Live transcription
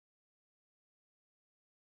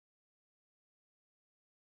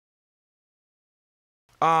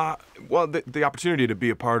Uh, well, the opportunity to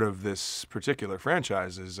be a part of this particular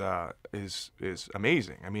franchise is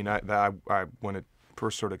amazing. I mean, I when it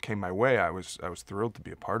first sort of came my way, I was thrilled to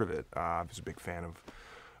be a part of it. I was a big fan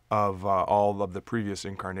of all of the previous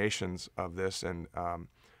incarnations of this, and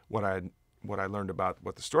what I what I learned about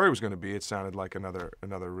what the story was going to be, it sounded like another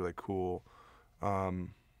really cool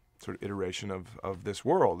sort of iteration of this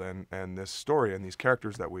world and this story and these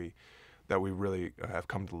characters that we really have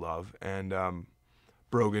come to love. And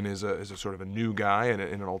Brogan is a sort of a new guy and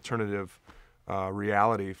in an alternative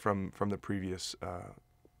reality from the previous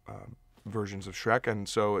versions of Shrek, and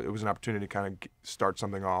so it was an opportunity to kind of start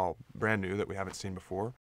something all brand new that we haven't seen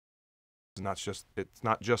before. It's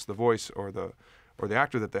not just the voice or the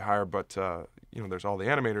actor that they hire, but there's all the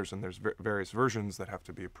animators and there's various versions that have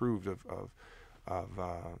to be approved of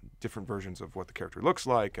different versions of what the character looks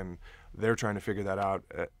like, and they're trying to figure that out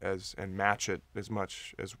and match it as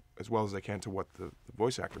well as they can to what the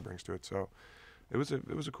voice actor brings to it. So it was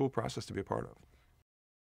a cool process to be a part of.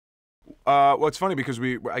 Well, it's funny because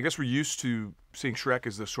I guess we're used to seeing Shrek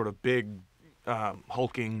as this sort of big,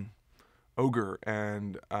 hulking ogre,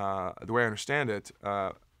 and the way I understand it,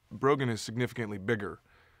 Brogan is significantly bigger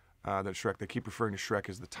than Shrek. They keep referring to Shrek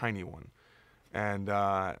as the tiny one, and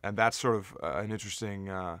that's sort of an interesting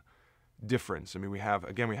difference. I mean, we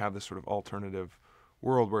have this sort of alternative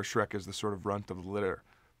world where Shrek is the sort of runt of the litter,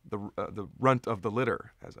 the runt of the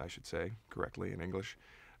litter, as I should say correctly in English.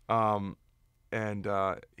 And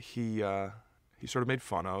he sort of made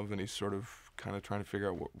fun of, and he's sort of kind of trying to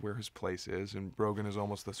figure out where his place is. And Brogan is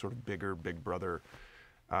almost the sort of bigger big brother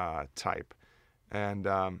type, and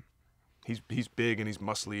he's big and he's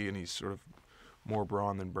muscly and he's sort of more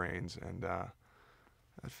brawn than brains, and that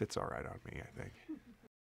fits all right on me, I think.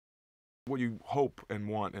 What you hope and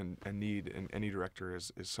want and need in any director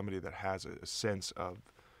is somebody that has a sense of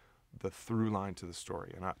the through line to the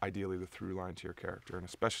story, and ideally the through line to your character. And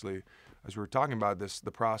especially as we were talking about this,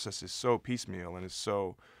 the process is so piecemeal and is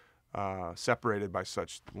so separated by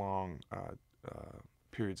such long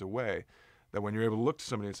periods away that when you're able to look to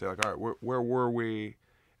somebody and say, like, all right, where were we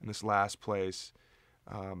in this last place?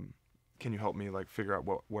 Can you help me like figure out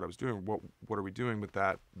what I was doing? What are we doing with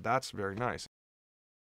that? That's very nice.